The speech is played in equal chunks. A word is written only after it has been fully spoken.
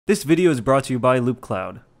This video is brought to you by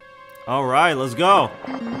LoopCloud. Alright, let's go.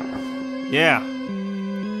 Yeah.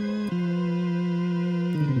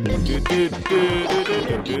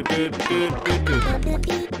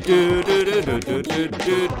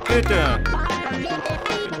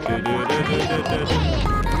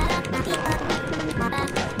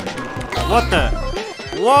 What the?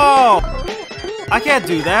 Whoa! I can't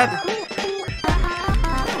do that.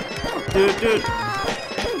 Dude.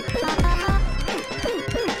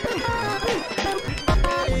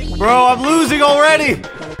 Bro, I'm losing already!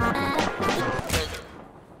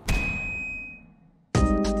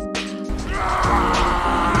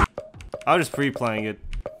 I'm just pre-playing it.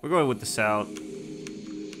 We're going with the sound.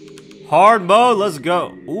 Hard mode, let's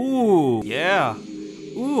go. Ooh, yeah.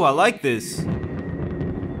 Ooh, I like this.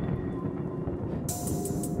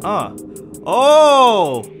 Oh!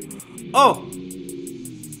 Oh! Oh!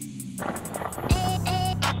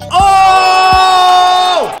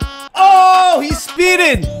 Oh! He's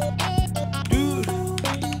speeding!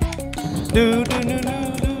 Dude.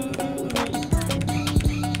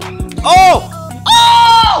 Oh!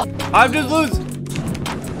 Oh! I'm just losing.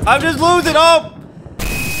 Oh!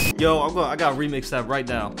 Yo, I gotta remix that right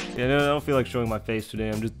now. Yeah, I don't feel like showing my face today.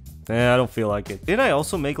 I don't feel like it. Didn't I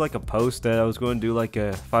also make like a post that I was going to do like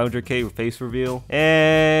a 500k face reveal?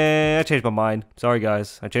 And I changed my mind. Sorry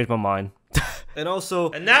guys, I changed my mind. And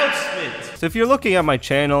also, announcement! So if you're looking at my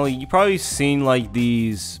channel, you probably seen like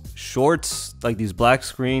these shorts, like these black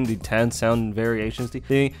screen, the 10 sound variations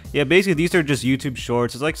thing. Yeah, basically these are just YouTube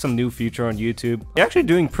shorts. It's like some new feature on YouTube. They're actually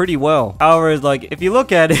doing pretty well. However, like if you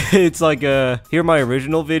look at it, it's like here are my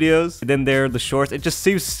original videos, and then there are the shorts. It just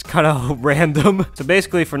seems kind of random. So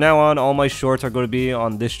basically for now on, all my shorts are going to be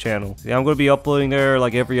on this channel. Yeah, I'm going to be uploading there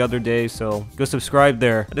like every other day, so go subscribe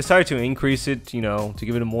there. I decided to increase it, you know, to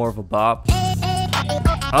give it a more of a bop.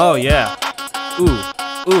 Oh yeah.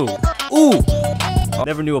 Ooh.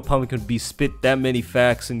 Never knew a pumpkin could be spit that many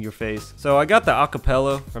facts in your face. So I got the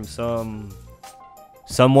acapella from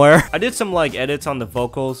somewhere. I did some like edits on the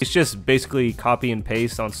vocals. It's just basically copy and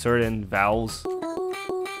paste on certain vowels.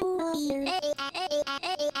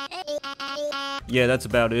 Yeah, that's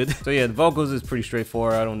about it. So yeah, the vocals is pretty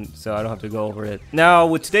straightforward. I don't have to go over it. Now,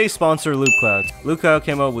 with today's sponsor, LoopCloud. LoopCloud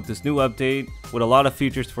came out with this new update with a lot of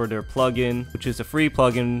features for their plugin, which is a free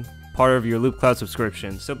plugin, part of your LoopCloud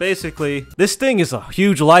subscription. So basically, this thing is a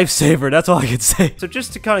huge lifesaver. That's all I can say. So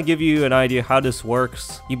just to kind of give you an idea how this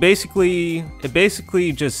works, it basically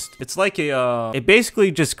just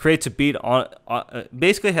creates a beat on.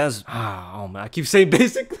 Basically has. Oh man, I keep saying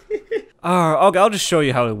basically. Okay, I'll just show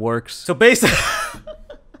you how it works. So basically.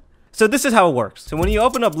 So this is how it works. So when you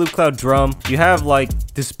open up LoopCloud Drum, you have like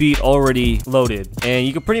this beat already loaded, and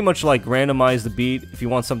you can pretty much like randomize the beat if you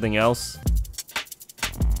want something else.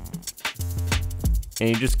 And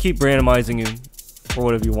you just keep randomizing it for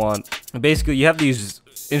whatever you want. And basically, you have these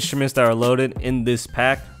instruments that are loaded in this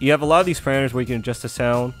pack. You have a lot of these parameters where you can adjust the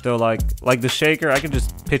sound. So like the shaker, I can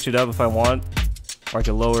just pitch it up if I want, or I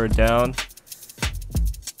can lower it down.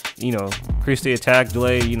 You know, increase the attack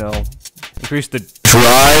delay. You know, increase the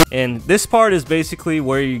drive. And this part is basically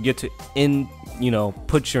where you get to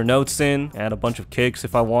put your notes in, add a bunch of kicks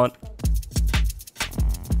if I want.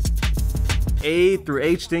 A through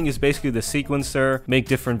H thing is basically the sequencer. Make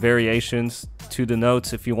different variations to the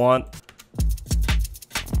notes if you want.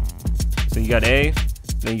 So you got A,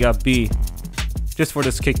 then you got B, just for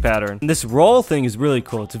this kick pattern. And this roll thing is really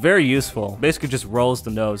cool. It's very useful. Basically just rolls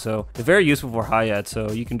the note. So it's very useful for hi-hat.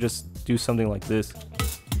 So you can just do something like this.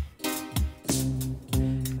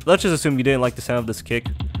 Let's just assume you didn't like the sound of this kick.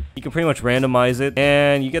 You can pretty much randomize it,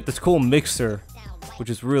 and you get this cool mixer, which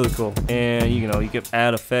is really cool. And you can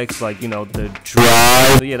add effects like the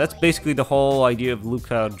drive. So yeah, that's basically the whole idea of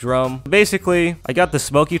LoopCloud Drum. Basically, I got the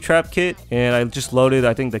Smoky Trap kit, and I just loaded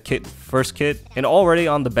I think the first kit, and already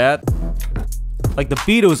on the bat, like the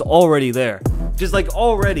beat was already there, just like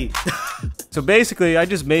already. So basically, I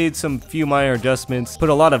just made some few minor adjustments, put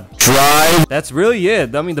a lot of drive. That's really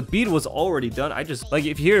it. I mean, the beat was already done. I just like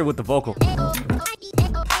if you hear it with the vocal.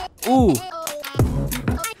 Ooh.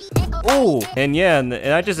 Oh, and yeah, and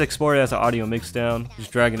I just export it as an audio mix down.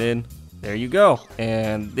 Just drag it in. There you go.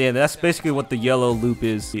 And yeah, that's basically what the yellow loop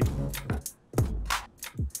is.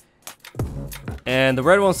 And the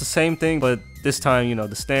red one's the same thing, but this time,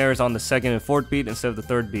 the snare is on the second and fourth beat instead of the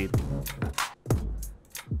third beat.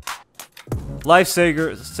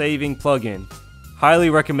 Life-saving plugin.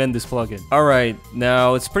 Highly recommend this plugin. Alright,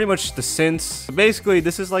 now it's pretty much the synths. Basically,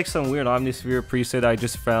 this is like some weird Omnisphere preset I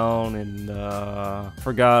just found and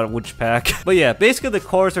forgot which pack. But yeah, basically the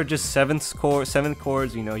chords are just seventh chords.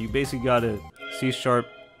 You basically got a C sharp,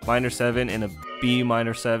 minor 7 and a B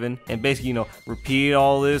minor 7. And basically, you know, repeat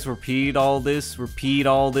all this, repeat all this, repeat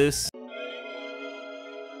all this.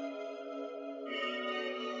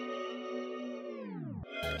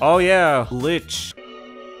 Oh yeah, glitch.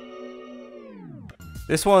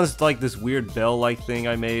 This one's like this weird bell-like thing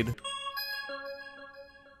I made.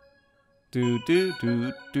 Do do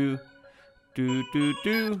do do do do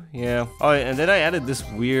do. Yeah. Oh, and then I added this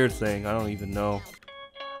weird thing. I don't even know.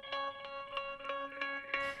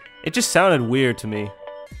 It just sounded weird to me.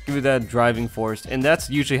 Give it that driving force, and that's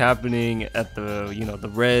usually happening at the, you know, the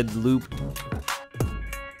red loop.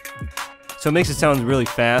 So it makes it sound really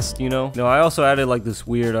fast, you know? No, I also added like this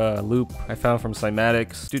weird loop I found from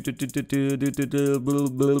cymatics.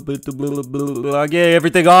 Okay,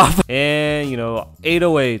 everything off. And, you know,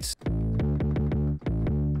 808s.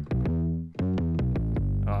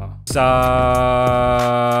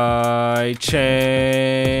 Side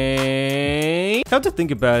chain. Come to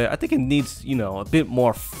think about it, I think it needs, you know, a bit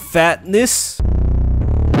more fatness.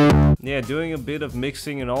 Yeah, doing a bit of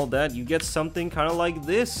mixing and all that, you get something kind of like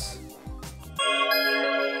this.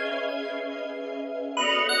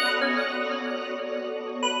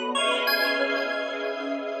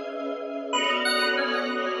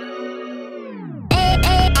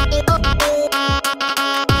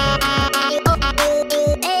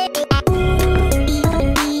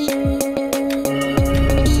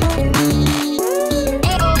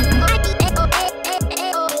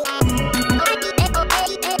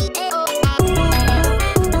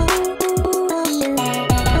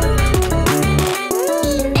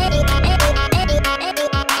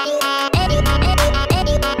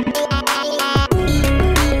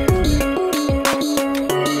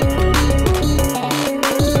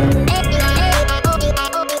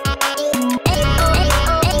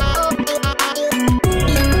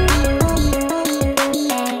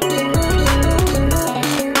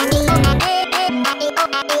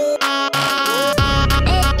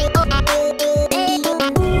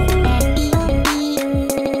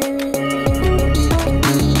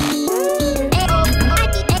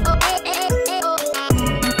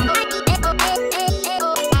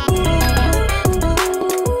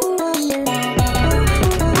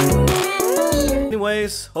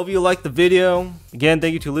 Anyways, hope you liked the video. Again,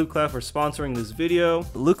 thank you to LoopCloud for sponsoring this video.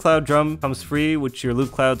 The LoopCloud drum comes free with your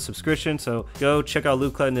LoopCloud subscription, so go check out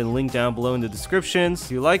LoopCloud and then link down below in the descriptions.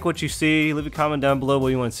 If you like what you see, leave a comment down below what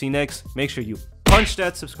you want to see next. Make sure you punch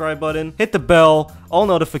that subscribe button, hit the bell, all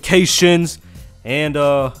notifications, and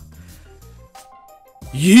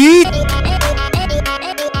yeet!